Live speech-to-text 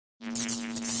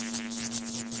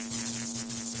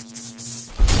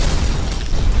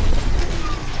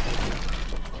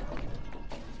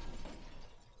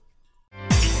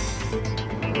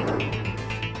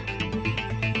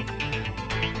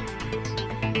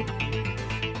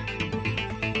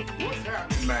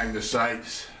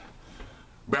Magnusites.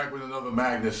 Back with another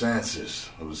Magnus Answers.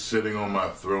 I was sitting on my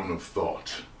throne of thought,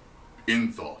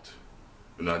 in thought,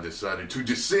 and I decided to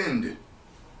descend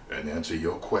and answer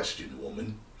your question,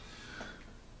 woman.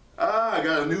 I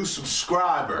got a new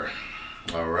subscriber,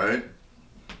 alright?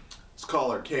 Let's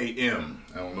call her KM.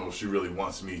 I don't know if she really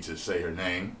wants me to say her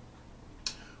name,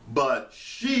 but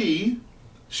she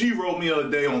wrote me the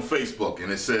other day on Facebook, and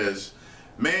it says,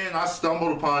 "Man, I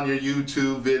stumbled upon your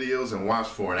YouTube videos and watched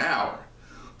for an hour.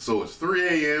 So it's 3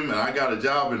 a.m. and I got a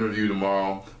job interview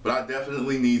tomorrow, but I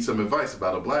definitely need some advice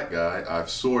about a black guy I've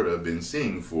sort of been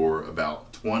seeing for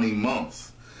about 20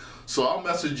 months. So I'll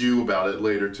message you about it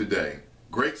later today.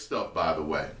 Great stuff, by the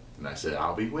way." And I said,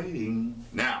 "I'll be waiting."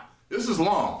 Now, this is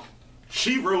long.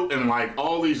 She wrote in like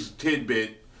all these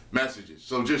tidbit messages.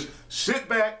 So just sit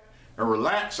back and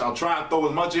relax. I'll try and throw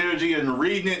as much energy into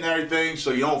reading it and everything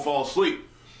so you don't fall asleep.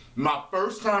 My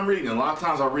first time reading, a lot of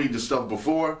times I read this stuff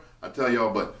before, I tell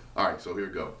y'all, but alright, so here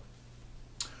we go.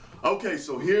 Okay,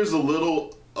 so here's a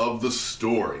little of the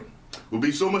story. It will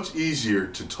be so much easier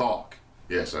to talk.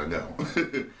 Yes, I know.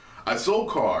 I sold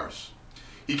cars.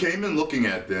 He came in looking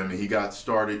at them and he got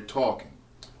started talking.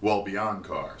 Well, beyond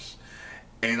cars.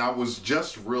 And I was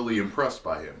just really impressed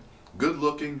by him. Good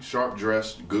looking, sharp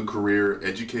dressed, good career,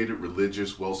 educated,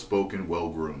 religious, well spoken, well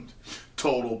groomed.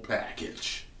 Total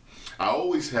package. I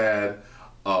always had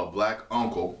a black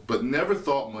uncle, but never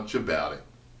thought much about it.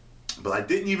 But I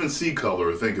didn't even see color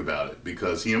or think about it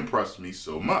because he impressed me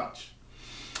so much.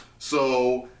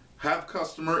 So, have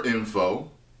customer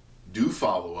info, do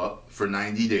follow up for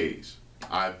 90 days.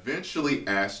 I eventually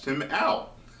asked him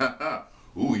out.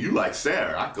 Ooh, you like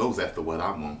Sarah. I goes after what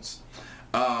I wants.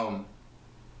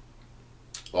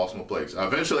 Lost my place. I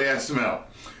eventually asked him out.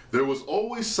 There was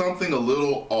always something a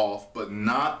little off, but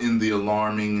not in the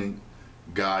alarming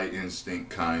guy instinct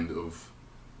kind of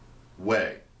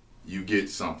way. You get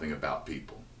something about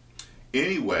people.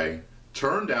 Anyway,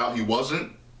 turned out he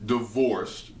wasn't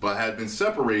divorced, but had been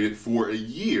separated for a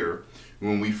year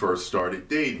when we first started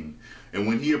dating. And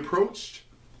when he approached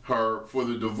her for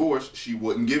the divorce, she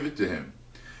wouldn't give it to him.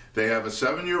 They have a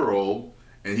 7-year-old,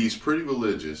 and he's pretty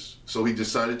religious, so he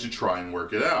decided to try and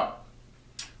work it out.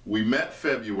 We met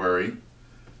February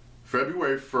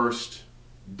 1st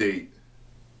date.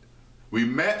 We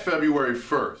met February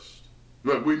 1st.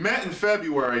 We met in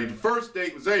February, the first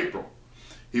date was April.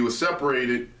 He was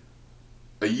separated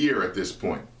a year at this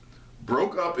point.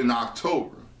 Broke up in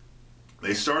October.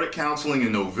 They started counseling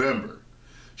in November.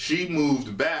 She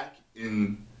moved back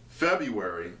in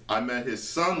February. I met his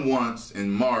son once in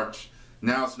March.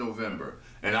 Now it's November.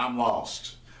 And I'm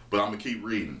lost, but I'm gonna keep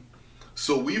reading.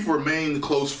 So we've remained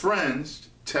close friends,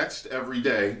 text every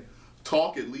day,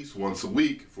 talk at least once a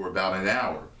week for about an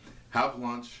hour, have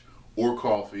lunch or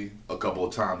coffee a couple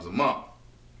of times a month.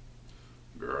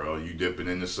 Girl, you dipping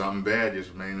into something bad.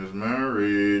 This man is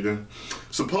married.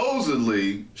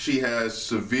 Supposedly, she has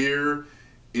severe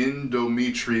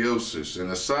endometriosis,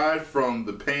 and aside from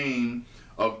the pain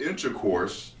of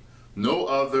intercourse, no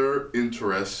other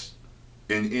interest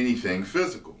in anything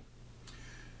physical.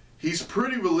 He's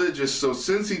pretty religious, so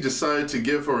since he decided to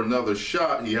give her another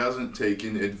shot, he hasn't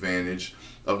taken advantage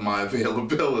of my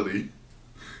availability.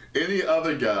 Any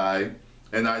other guy,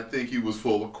 and I think he was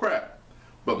full of crap,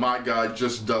 but my guy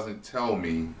just doesn't tell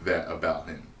me that about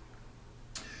him.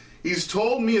 He's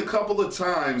told me a couple of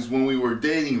times when we were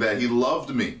dating that he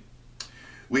loved me.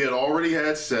 We had already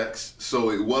had sex, so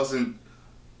it wasn't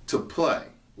a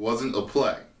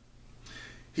play.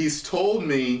 He's told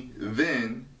me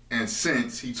then and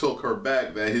since he took her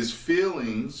back that his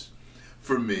feelings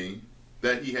for me,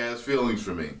 that he has feelings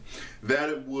for me, that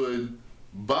it would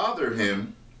bother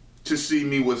him to see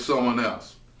me with someone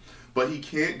else. But he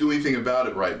can't do anything about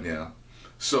it right now,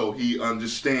 so he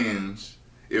understands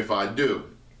if I do.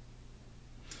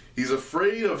 He's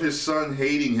afraid of his son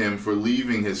hating him for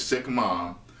leaving his sick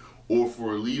mom or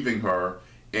for leaving her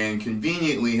and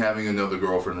conveniently having another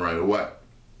girlfriend right away.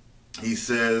 He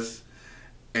says,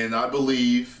 and I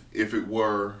believe if it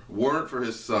weren't for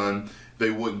his son,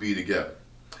 they wouldn't be together.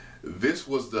 This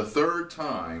was the 3rd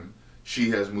time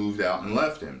she has moved out and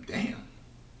left him. Damn.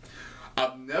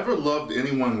 I've never loved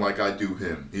anyone like I do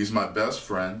him. He's my best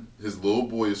friend. His little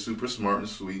boy is super smart and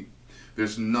sweet.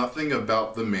 There's nothing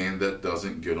about the man that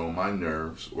doesn't get on my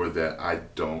nerves or that I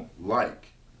don't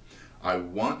like. I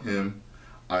want him.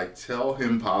 I tell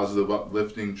him positive,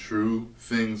 uplifting, true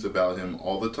things about him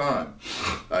all the time.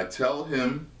 I tell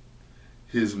him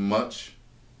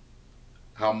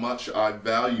how much I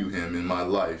value him in my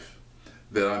life,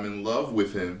 that I'm in love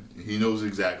with him. He knows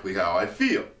exactly how I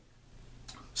feel.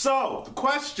 So, the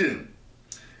question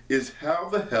is how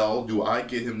the hell do I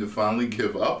get him to finally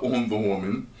give up on the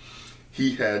woman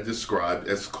he had described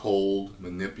as cold,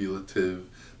 manipulative,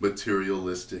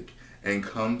 materialistic, and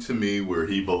come to me where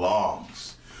he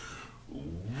belongs.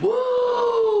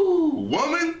 Woo!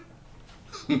 Woman!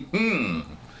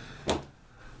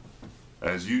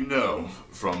 As you know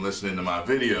from listening to my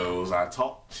videos, I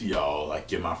talk to y'all like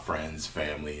you're my friends,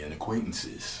 family, and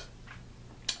acquaintances.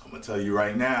 I'm gonna tell you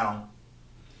right now,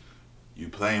 you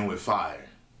playing with fire.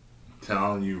 I'm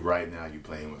telling you right now, you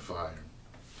playing with fire.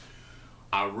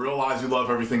 I realize you love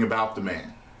everything about the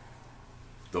man.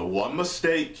 The one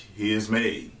mistake he has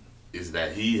made is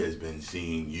that he has been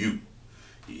seeing you.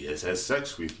 He has had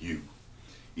sex with you.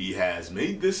 He has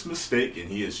made this mistake and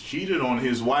he has cheated on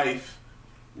his wife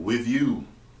with you.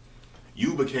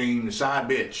 You became the side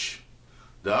bitch,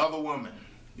 the other woman.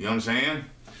 You know what I'm saying?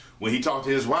 When he talked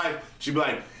to his wife, she'd be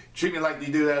like, treat me like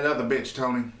you do that other bitch,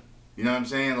 Tony. You know what I'm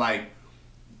saying? Like,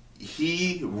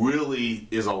 he really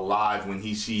is alive when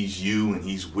he sees you and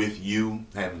he's with you,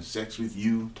 having sex with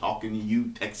you, talking to you,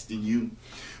 texting you.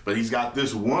 But he's got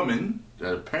this woman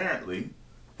that apparently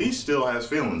he still has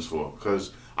feelings for,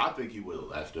 because I think he would have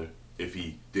left her if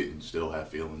he didn't still have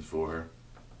feelings for her.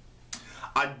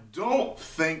 I don't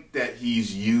think that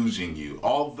he's using you,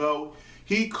 although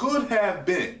he could have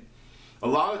been. A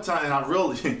lot of times, I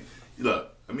really, look,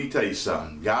 let me tell you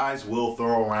something. Guys will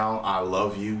throw around I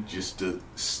love you just to,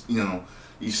 you know,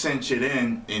 you cinch it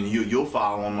in and you'll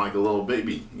follow him like a little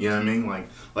baby. You know what I mean?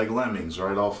 Like lemmings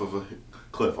right off of a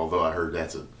cliff, although I heard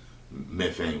that's a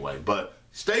myth anyway. But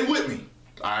stay with me,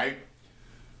 all right?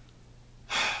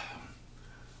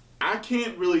 I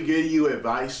can't really give you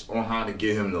advice on how to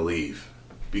get him to leave,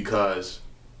 because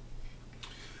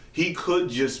he could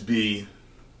just be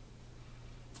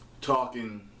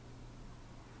talking.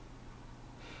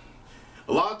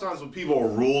 A lot of times when people are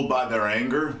ruled by their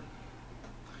anger,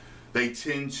 they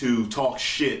tend to talk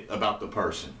shit about the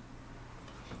person.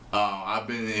 I've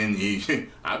been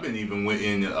even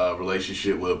in a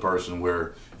relationship with a person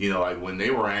where, you know, like when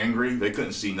they were angry, they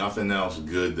couldn't see nothing else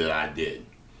good that I did,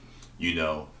 you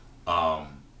know.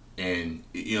 And,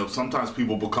 you know, sometimes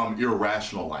people become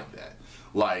irrational like that.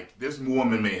 Like, this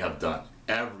woman may have done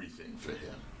everything for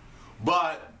him,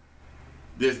 but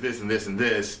this, and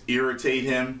this irritate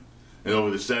him. And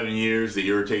over the 7 years, the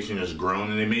irritation has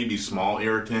grown, and it may be small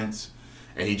irritants,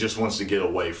 and he just wants to get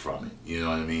away from it. You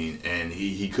know what I mean? And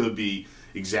he could be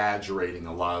exaggerating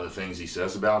a lot of the things he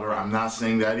says about her. I'm not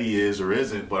saying that he is or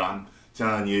isn't, but I'm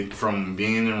telling you, from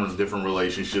being in different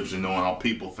relationships and knowing how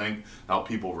people think, how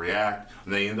people react,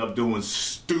 and they end up doing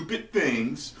stupid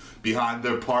things behind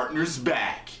their partner's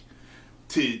back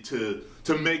to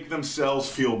make themselves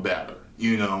feel better.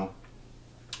 You know,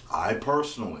 I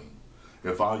personally,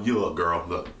 if you look, girl,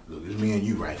 look, it's me and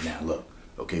you right now. Look,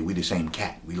 okay, we the same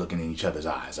cat. We looking in each other's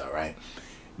eyes, all right?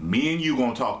 Me and you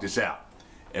gonna talk this out.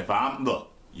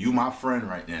 Look, you my friend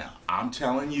right now. I'm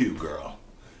telling you, girl,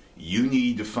 you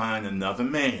need to find another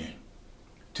man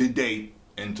to date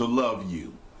and to love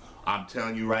you. I'm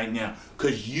telling you right now,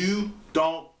 because you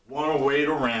don't want to wait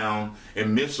around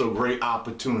and miss a great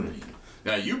opportunity.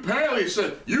 Now, you apparently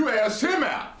said you asked him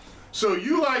out. So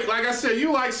you like I said,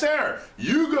 you like Sarah.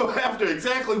 You go after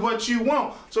exactly what you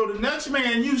want. So the next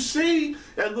man you see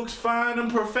that looks fine and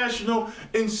professional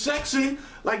and sexy,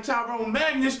 like Tyrone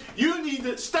Magnus, you need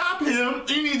to stop him.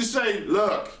 You need to say,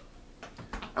 look,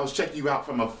 I was checking you out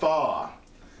from afar,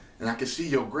 and I can see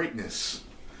your greatness.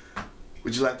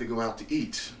 Would you like to go out to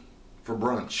eat for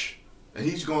brunch? And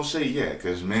he's going to say, yeah,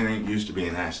 because men ain't used to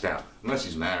being asked out, unless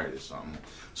he's married or something.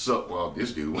 So, well,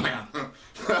 this dude.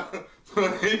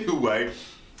 Anyway,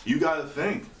 you got to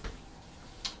think.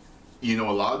 You know,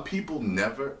 a lot of people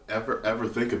never, ever, ever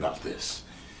think about this.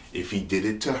 If he did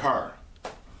it to her,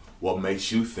 what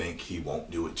makes you think he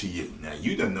won't do it to you? Now,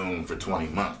 you done known him for 20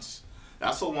 months.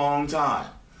 That's a long time.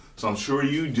 So I'm sure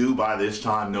you do by this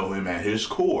time know him at his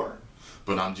core.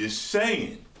 But I'm just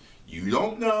saying, you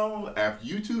don't know, after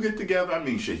you two get together, I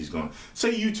mean, shit, he's going to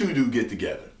say you two do get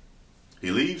together.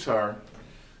 He leaves her.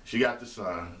 She got the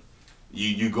son.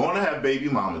 You're going to have baby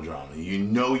mama drama. You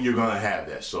know you're going to have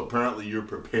that. So apparently you're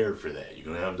prepared for that. You're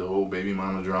going to have the whole baby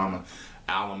mama drama,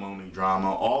 alimony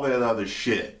drama, all that other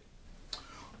shit.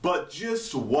 But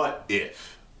just what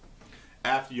if,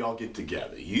 after y'all get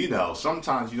together, you know,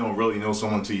 sometimes you don't really know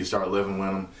someone until you start living with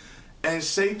them, and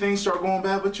say things start going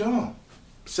bad with y'all.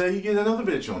 Say you get another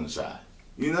bitch on the side,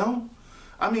 you know?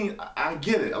 I mean, I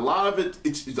get it. A lot of it,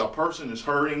 it's a person is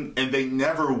hurting and they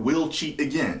never will cheat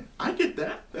again. I get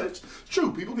that. That's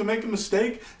true. People can make a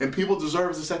mistake and people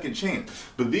deserve a second chance.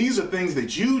 But these are things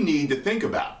that you need to think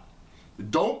about.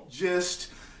 Don't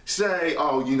just say,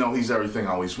 oh, you know, he's everything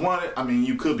I always wanted. I mean,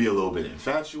 you could be a little bit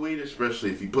infatuated,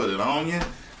 especially if he put it on you.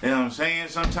 You know what I'm saying?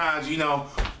 Sometimes, you know,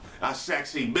 us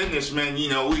sexy businessmen, you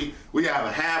know, we have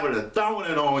a habit of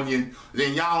throwing it on you.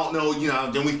 Then y'all don't know, you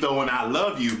know, then we throw in I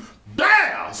love you.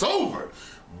 Bam! It's over.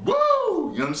 Woo! You know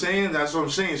what I'm saying? That's what I'm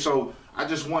saying. So I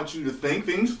just want you to think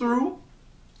things through.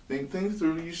 Think things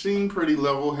through. You seem pretty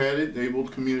level-headed, able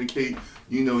to communicate,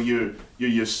 you know,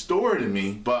 your story to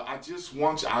me. But I just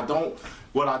want you, I don't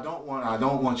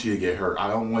want you to get hurt. I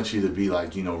don't want you to be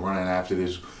like, you know, running after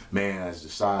this man as the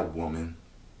side woman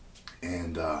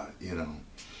and, you know,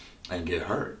 and get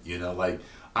hurt. You know, like,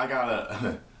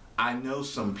 I know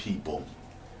some people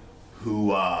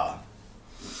who,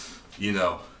 you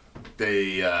know,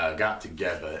 they got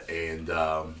together and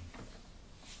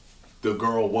the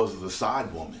girl was the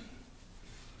side woman.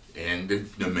 And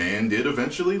the man did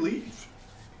eventually leave.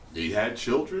 He had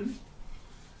children.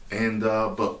 And,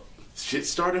 but shit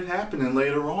started happening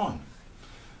later on.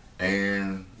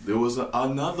 And there was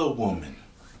another woman.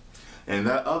 And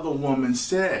that other woman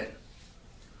said,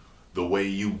 the way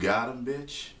you got him,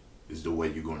 bitch, is the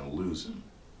way you're going to lose him.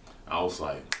 I was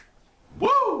like,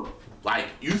 woo! Like,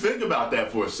 you think about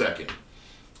that for a second.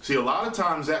 See, a lot of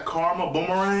times that karma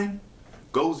boomerang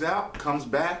goes out, comes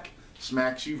back,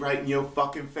 smacks you right in your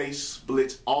fucking face,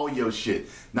 splits all your shit,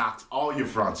 knocks all your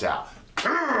fronts out,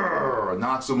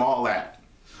 knocks them all out.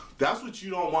 That's what you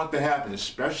don't want to happen,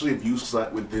 especially if you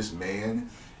slept with this man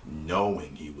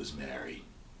knowing he was married.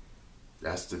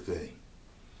 That's the thing.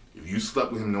 If you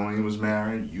slept with him knowing he was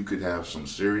married, you could have some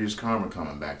serious karma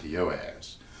coming back to your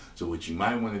ass. So what you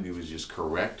might want to do is just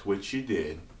correct what you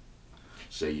did,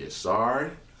 say you're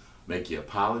sorry, make your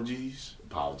apologies,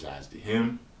 apologize to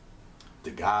him,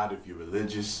 to God if you're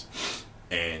religious,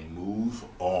 and move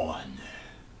on.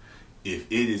 If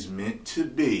it is meant to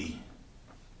be,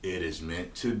 it is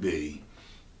meant to be.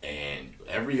 And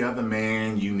every other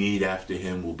man you need after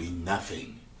him will be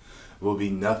nothing. Will be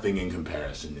nothing in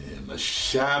comparison to him. A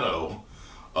shadow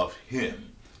of him.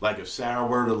 Like if Sarah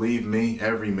were to leave me,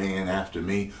 every man after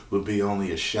me would be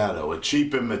only a shadow, a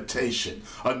cheap imitation,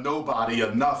 a nobody,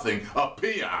 a nothing, a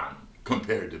peon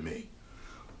compared to me.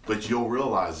 But you'll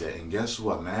realize that, and guess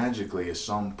what? Magically, at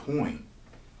some point,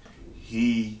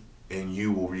 he and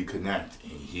you will reconnect,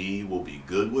 and he will be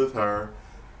good with her,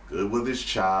 good with his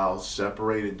child,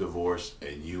 separated, divorced,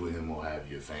 and you and him will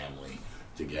have your family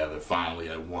together finally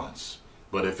at once.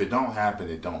 But if it don't happen,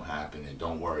 it don't happen, and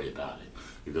don't worry about it.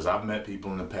 Because I've met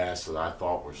people in the past that I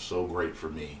thought were so great for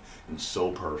me and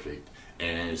so perfect,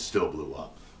 and it still blew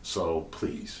up. So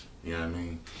please, you know what I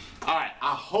mean? Alright,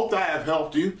 I hope I have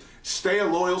helped you. Stay a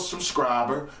loyal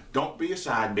subscriber. Don't be a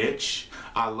side bitch.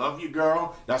 I love you,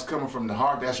 girl. That's coming from the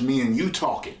heart. That's me and you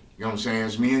talking. You know what I'm saying?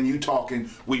 It's me and you talking.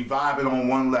 We vibing on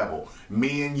one level.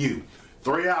 Me and you.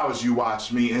 3 hours you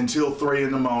watched me until 3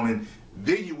 in the morning.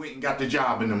 Then you went and got the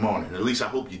job in the morning. At least I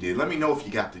hope you did. Let me know if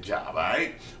you got the job,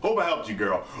 alright? Hope I helped you,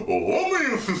 girl. 1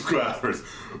 million subscribers.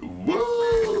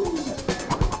 Woo!